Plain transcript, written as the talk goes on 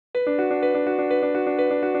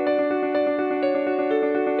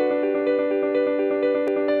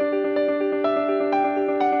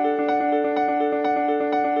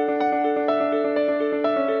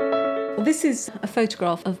This is a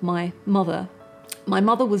photograph of my mother. My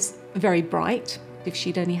mother was very bright. If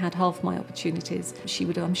she'd only had half my opportunities, she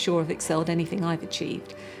would, I'm sure, have excelled anything I've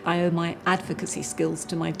achieved. I owe my advocacy skills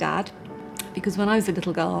to my dad, because when I was a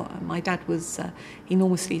little girl, my dad was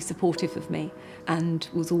enormously supportive of me and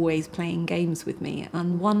was always playing games with me.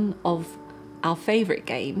 And one of our favourite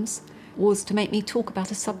games was to make me talk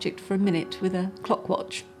about a subject for a minute with a clock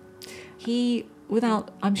watch. He,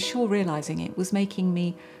 without, I'm sure, realising it, was making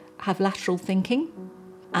me have lateral thinking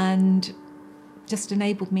and just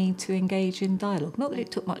enabled me to engage in dialogue. Not that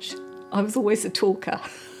it took much. I was always a talker.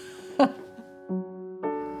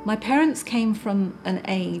 My parents came from an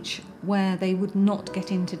age where they would not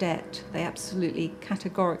get into debt. They absolutely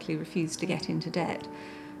categorically refused to get into debt.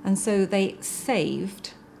 And so they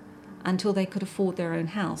saved until they could afford their own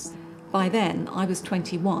house. By then, I was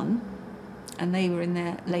 21 and they were in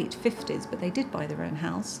their late 50s, but they did buy their own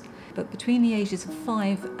house. But between the ages of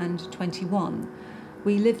 5 and 21,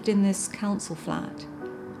 we lived in this council flat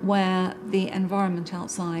where the environment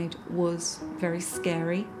outside was very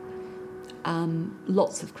scary,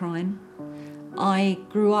 lots of crime. I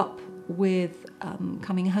grew up with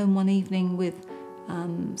coming home one evening with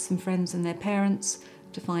some friends and their parents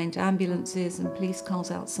to find ambulances and police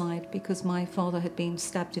cars outside because my father had been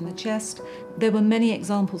stabbed in the chest. There were many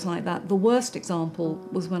examples like that. The worst example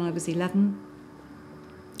was when I was 11.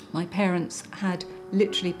 My parents had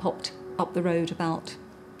literally popped up the road about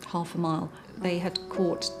half a mile. They had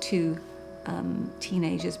caught two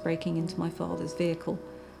teenagers breaking into my father's vehicle.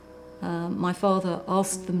 My father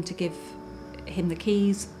asked them to give him the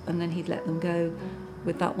keys and then he'd let them go.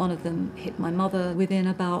 With that, one of them hit my mother. Within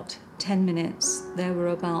about 10 minutes, there were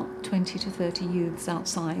about 20 to 30 youths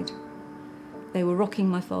outside. They were rocking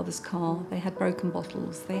my father's car. They had broken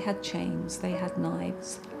bottles, they had chains, they had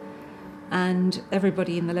knives. And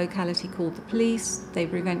everybody in the locality called the police. They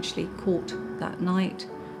were eventually caught that night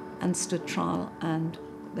and stood trial, and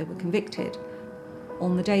they were convicted.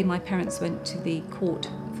 On the day my parents went to the court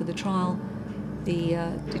for the trial,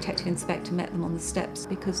 the detective inspector met them on the steps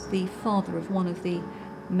because the father of one of the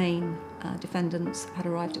main defendants had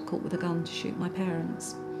arrived at court with a gun to shoot my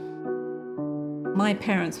parents. My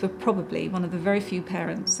parents were probably one of the very few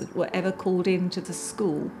parents that were ever called into the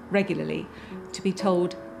school regularly to be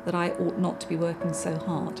told that I ought not to be working so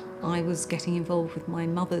hard. I was getting involved with my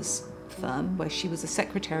mother's firm, where she was a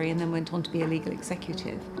secretary and then went on to be a legal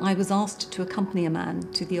executive. I was asked to accompany a man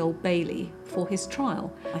to the Old Bailey for his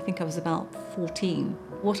trial. I think I was about 14.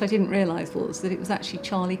 What I didn't realise was that it was actually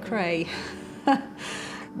Charlie Cray.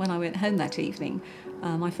 When I went home that evening,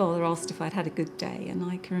 my father asked if I'd had a good day, and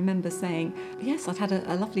I can remember saying, yes, I'd had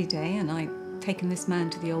a lovely day, and I'd taken this man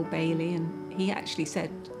to the Old Bailey, and he actually said,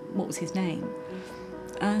 what was his name?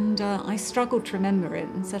 And I struggled to remember it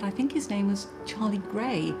and said, I think his name was Charlie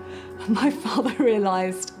Gray. My father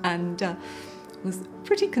realised and was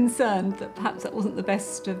pretty concerned that perhaps that wasn't the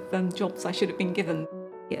best of jobs I should have been given.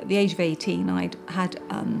 At the age of 18, I'd had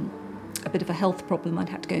a bit of a health problem. I'd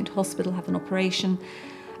had to go into hospital, have an operation.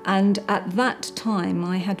 And at that time,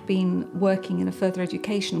 I had been working in a further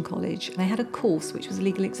education college. And I had a course, which was a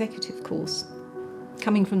legal executive course.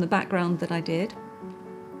 Coming from the background that I did,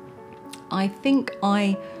 I think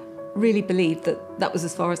I really believed that that was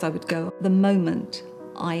as far as I would go. The moment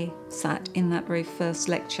I sat in that very first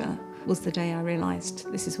lecture was the day I realised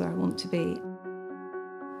this is where I want to be.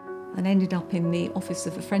 And ended up in the office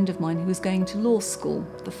of a friend of mine who was going to law school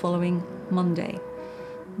the following Monday.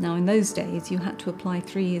 Now, in those days, you had to apply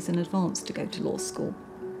 3 years in advance to go to law school.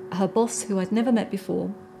 Her boss, who I'd never met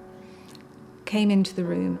before, came into the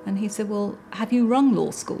room and he said, well, have you rung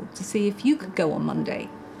law school to see if you could go on Monday?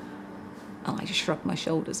 And I just shrugged my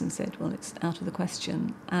shoulders and said, well, it's out of the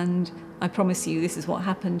question. And I promise you, this is what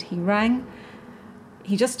happened. He rang.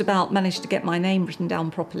 He just about managed to get my name written down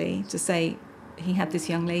properly to say he had this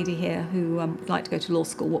young lady here who would like to go to law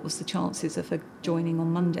school. What was the chances of her joining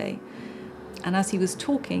on Monday? And as he was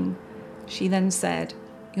talking, she then said,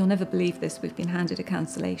 you'll never believe this, we've been handed a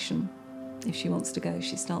cancellation. If she wants to go,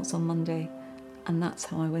 she starts on Monday. And that's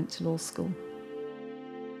how I went to law school.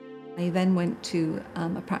 I then went to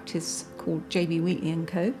a practice called J.B. Wheatley &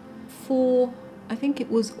 Co. for, I think it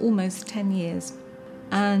was almost 10 years.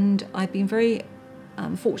 And I've been very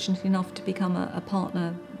fortunate enough to become a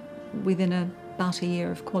partner within about a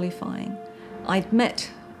year of qualifying. I'd met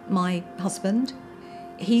my husband.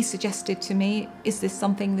 He suggested to me, is this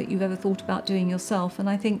something that you've ever thought about doing yourself? And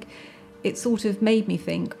I think it sort of made me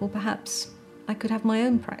think, well, perhaps I could have my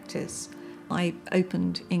own practice. I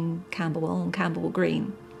opened in Camberwell, on Camberwell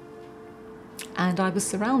Green. And I was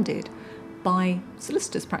surrounded by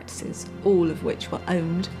solicitors' practices, all of which were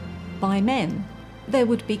owned by men. there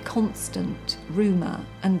would be constant rumour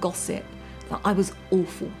and gossip that I was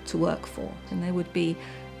awful to work for, and there would be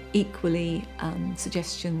equally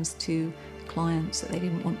suggestions to clients that they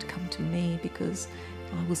didn't want to come to me because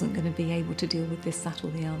I wasn't going to be able to deal with this, that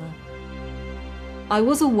or the other. I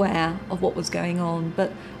was aware of what was going on,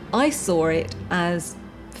 but I saw it as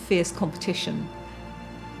fierce competition.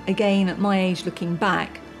 Again, at my age, looking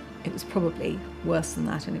back, it was probably worse than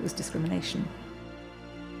that, and it was discrimination.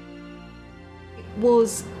 It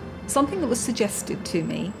was something that was suggested to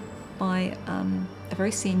me by a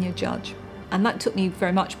very senior judge, and that took me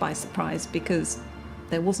very much by surprise because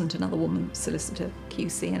there wasn't another woman solicitor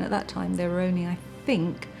QC, and at that time there were only, I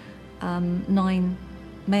think, 9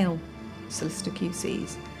 male solicitor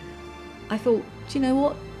QCs. I thought, do you know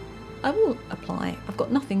what? I will apply. I've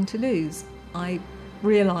got nothing to lose. I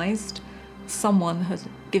realised someone had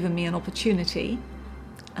given me an opportunity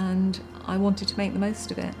and I wanted to make the most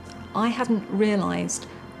of it. I hadn't realised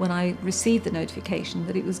when I received the notification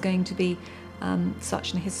that it was going to be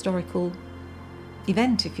such an historical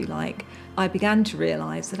event, if you like. I began to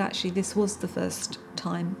realise that actually this was the first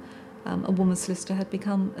time a woman solicitor had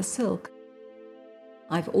become a silk.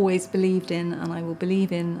 I've always believed in, and I will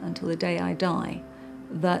believe in until the day I die,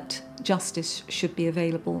 that justice should be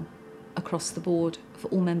available across the board for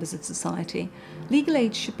all members of society. Legal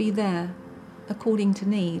aid should be there according to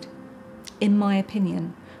need, in my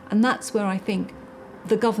opinion. And that's where I think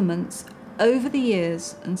the governments, over the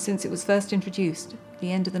years, and since it was first introduced at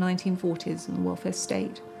the end of the 1940s in the welfare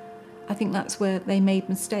state, I think that's where they made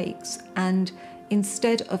mistakes. And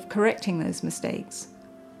instead of correcting those mistakes,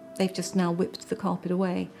 they've just now whipped the carpet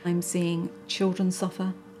away. I'm seeing children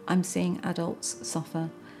suffer, I'm seeing adults suffer,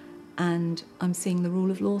 and I'm seeing the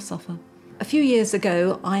rule of law suffer. A few years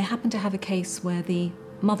ago, I happened to have a case where the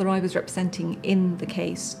mother I was representing in the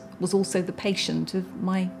case was also the patient of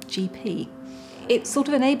my GP. It sort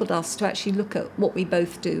of enabled us to actually look at what we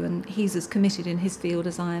both do, and he's as committed in his field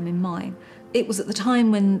as I am in mine. It was at the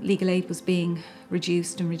time when legal aid was being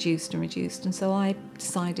reduced and reduced and reduced, and so I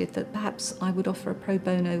decided that perhaps I would offer a pro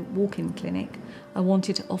bono walk-in clinic. I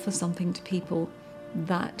wanted to offer something to people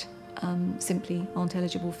that simply aren't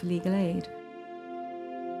eligible for legal aid.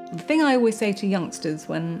 The thing I always say to youngsters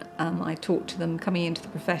when I talk to them coming into the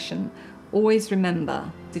profession, always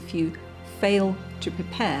remember, if you fail to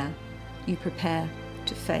prepare, you prepare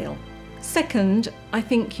to fail. Second, I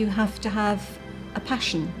think you have to have a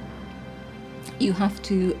passion. You have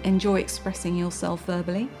to enjoy expressing yourself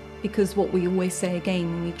verbally, because what we always say again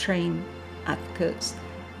when we train advocates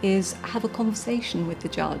is have a conversation with the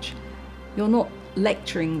judge. You're not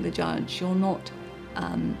lecturing the judge, you're not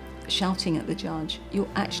shouting at the judge, you're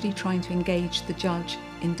actually trying to engage the judge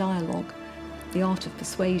in dialogue. The art of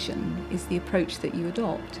persuasion is the approach that you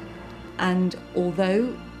adopt. And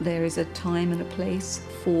although there is a time and a place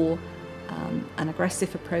for an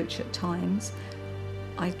aggressive approach at times,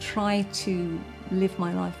 I try to live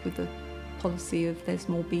my life with the policy of there's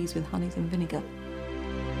more bees with honey than vinegar.